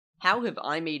How have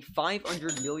I made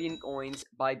 500 million coins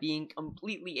by being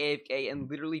completely AFK and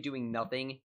literally doing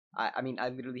nothing? I mean, I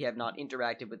literally have not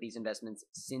interacted with these investments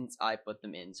since I put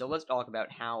them in. So let's talk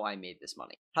about how I made this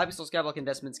money. Hypixel Skyblock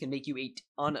investments can make you a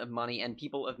ton of money, and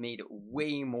people have made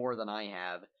way more than I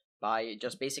have by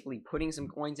just basically putting some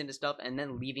coins into stuff and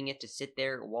then leaving it to sit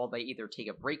there while they either take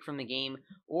a break from the game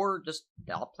or just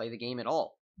not play the game at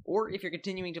all. Or if you're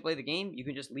continuing to play the game, you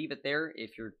can just leave it there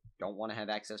if you don't want to have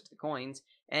access to the coins,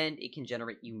 and it can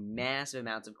generate you massive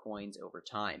amounts of coins over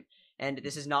time. And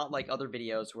this is not like other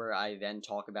videos where I then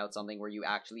talk about something where you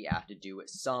actually have to do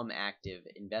some active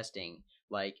investing,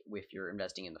 like if you're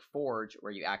investing in the Forge,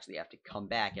 where you actually have to come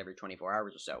back every 24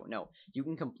 hours or so. No, you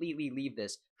can completely leave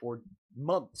this for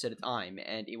months at a time,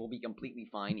 and it will be completely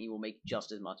fine. You will make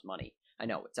just as much money. I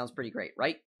know, it sounds pretty great,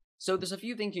 right? So there's a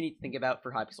few things you need to think about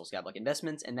for Hypixel Skyblock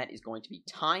investments, and that is going to be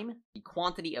time, the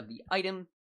quantity of the item,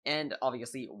 and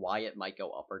obviously why it might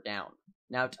go up or down.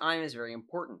 Now, time is very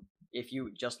important. If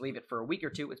you just leave it for a week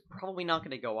or two, it's probably not going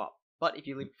to go up. But if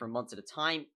you leave it for months at a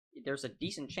time, there's a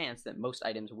decent chance that most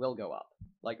items will go up.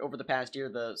 Like over the past year,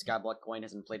 the Skyblock coin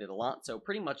has inflated a lot, so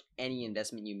pretty much any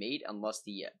investment you made, unless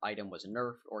the item was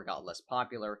nerfed or got less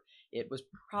popular, it was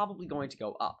probably going to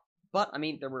go up. But, I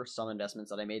mean, there were some investments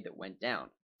that I made that went down.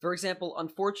 For example,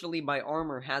 unfortunately, my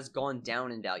armor has gone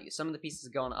down in value. Some of the pieces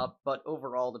have gone up, but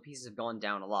overall, the pieces have gone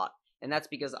down a lot. And that's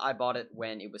because I bought it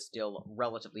when it was still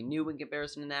relatively new in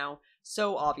comparison to now,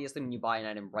 so obviously when you buy an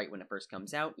item right when it first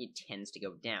comes out, it tends to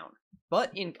go down.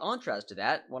 But in contrast to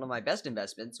that, one of my best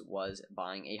investments was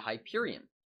buying a Hyperion.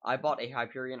 I bought a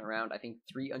Hyperion around, I think,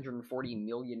 340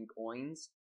 million coins,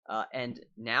 and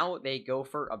now they go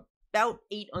for about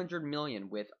 800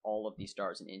 million with all of the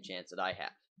stars and enchants that I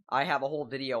have. I have a whole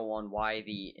video on why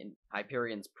the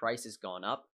Hyperion's price has gone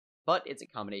up, but it's a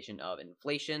combination of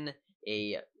inflation,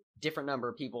 a different number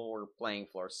of people were playing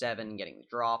Floor 7, getting the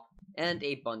drop, and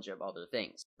a bunch of other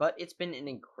things. But it's been an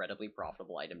incredibly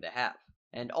profitable item to have.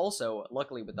 And also,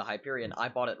 luckily with the Hyperion, I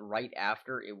bought it right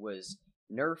after it was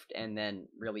nerfed and then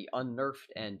really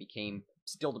unnerfed and became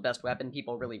still the best weapon.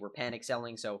 People really were panic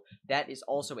selling, so that is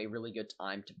also a really good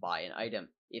time to buy an item.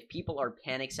 If people are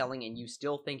panic selling and you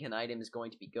still think an item is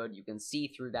going to be good, you can see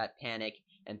through that panic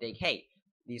and think, hey,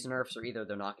 these nerfs are either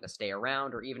they're not going to stay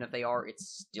around, or even if they are,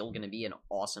 it's still going to be an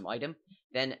awesome item,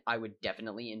 then I would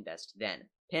definitely invest then.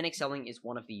 Panic selling is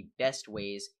one of the best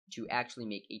ways to actually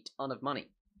make a ton of money,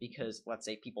 because let's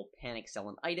say people panic sell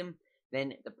an item,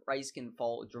 then the price can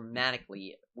fall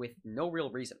dramatically with no real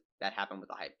reason. That happened with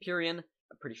the Hyperion.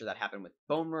 I'm pretty sure that happened with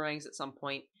Bone Meringues at some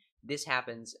point. This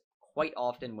happens quite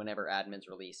often whenever admins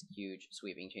release huge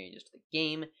sweeping changes to the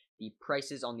game. The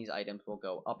prices on these items will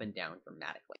go up and down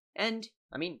dramatically. And,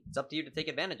 I mean, it's up to you to take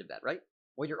advantage of that, right?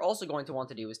 What you're also going to want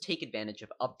to do is take advantage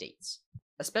of updates,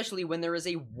 especially when there is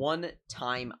a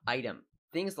one-time item.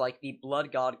 Things like the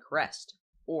Blood God Crest,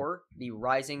 or the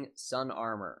Rising Sun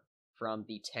Armor from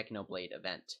the Technoblade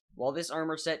event. While this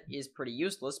armor set is pretty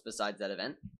useless besides that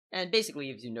event, and basically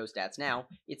gives you no stats now,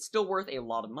 it's still worth a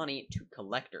lot of money to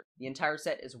collector. The entire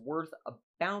set is worth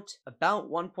about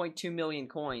 1.2 million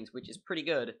coins, which is pretty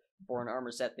good for an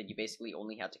armor set that you basically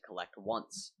only had to collect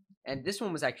once. And this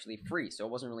one was actually free, so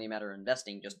it wasn't really a matter of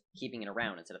investing, just keeping it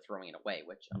around instead of throwing it away,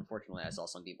 which unfortunately I saw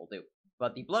some people do.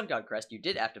 But the Blood God Crest you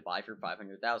did have to buy for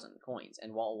 500,000 coins,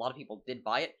 and while a lot of people did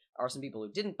buy it, there are some people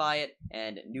who didn't buy it,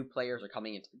 and new players are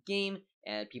coming into the game,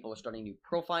 and people are starting new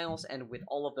profiles, and with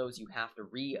all of those you have to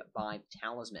re-buy the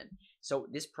Talisman. So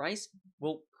this price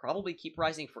will probably keep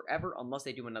rising forever unless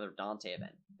they do another Dante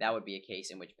event. That would be a case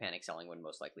in which panic selling would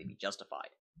most likely be justified.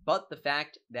 But the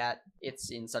fact that it's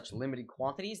in such limited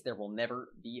quantities, there will never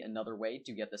be another way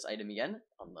to get this item again,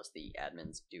 unless the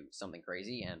admins do something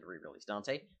crazy and re-release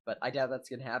Dante, but I doubt that's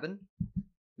going to happen.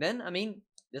 Then, I mean,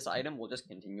 this item will just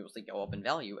continuously go up in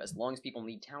value as long as people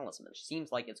need Talisman, which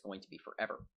seems like it's going to be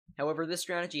forever. However, this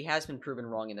strategy has been proven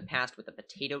wrong in the past with the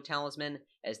Potato Talisman,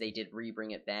 as they did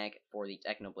re-bring it back for the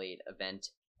Technoblade event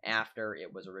after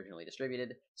it was originally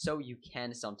distributed, so you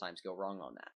can sometimes go wrong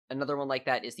on that. Another one like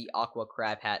that is the Aqua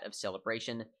Crab Hat of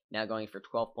Celebration, now going for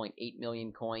 12.8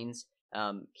 million coins,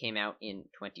 came out in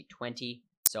 2020,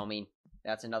 so I mean,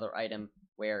 that's another item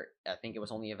where I think it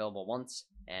was only available once,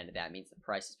 and that means the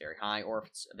price is very high, or if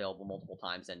it's available multiple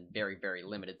times, then very, very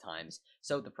limited times,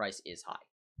 so the price is high.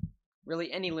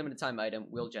 Really, any limited time item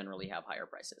will generally have higher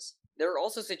prices. There are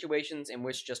also situations in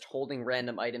which just holding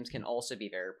random items can also be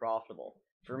very profitable.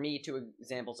 For me, two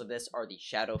examples of this are the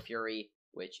Shadow Fury,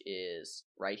 which is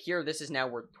right here. This is now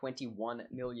worth 21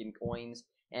 million coins,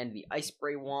 and the Ice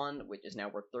Spray wand, which is now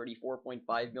worth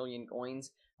 34.5 million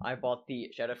coins. I bought the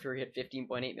Shadow Fury at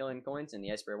 15.8 million coins, and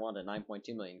the Ice Spray wand at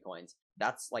 9.2 million coins.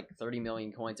 That's like 30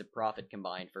 million coins of profit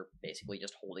combined for basically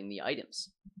just holding the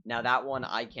items. Now that one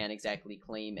I can't exactly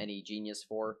claim any genius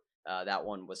for. That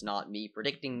one was not me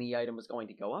predicting the item was going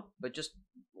to go up, but just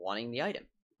wanting the item.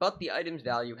 But the item's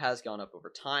value has gone up over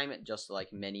time, just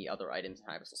like many other items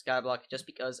in Hypixel Skyblock, just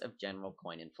because of general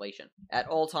coin inflation. At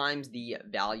all times, the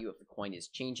value of the coin is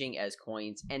changing as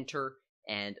coins enter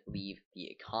and leave the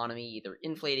economy, either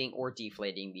inflating or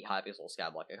deflating the Hypixel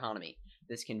Skyblock economy.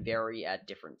 This can vary at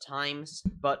different times,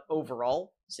 but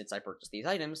overall, since I purchased these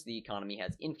items, the economy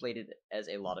has inflated as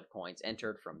a lot of coins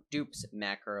entered from dupes,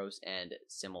 macros, and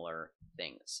similar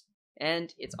things.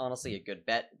 And it's honestly a good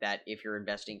bet that if you're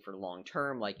investing for long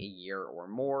term, like a year or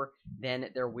more, then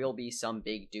there will be some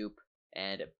big dupe,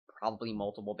 and probably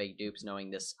multiple big dupes,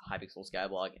 knowing this Hypixel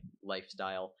Skyblock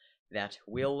lifestyle, that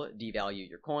will devalue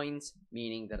your coins,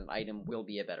 meaning that an item will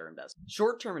be a better investment.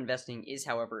 Short-term investing is,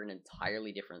 however, an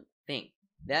entirely different thing.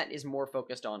 That is more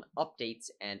focused on updates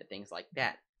and things like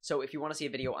that. So if you want to see a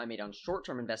video I made on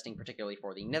short-term investing, particularly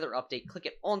for the Nether update, click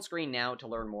it on screen now to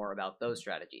learn more about those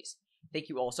strategies. Thank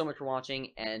you all so much for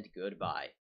watching, and goodbye.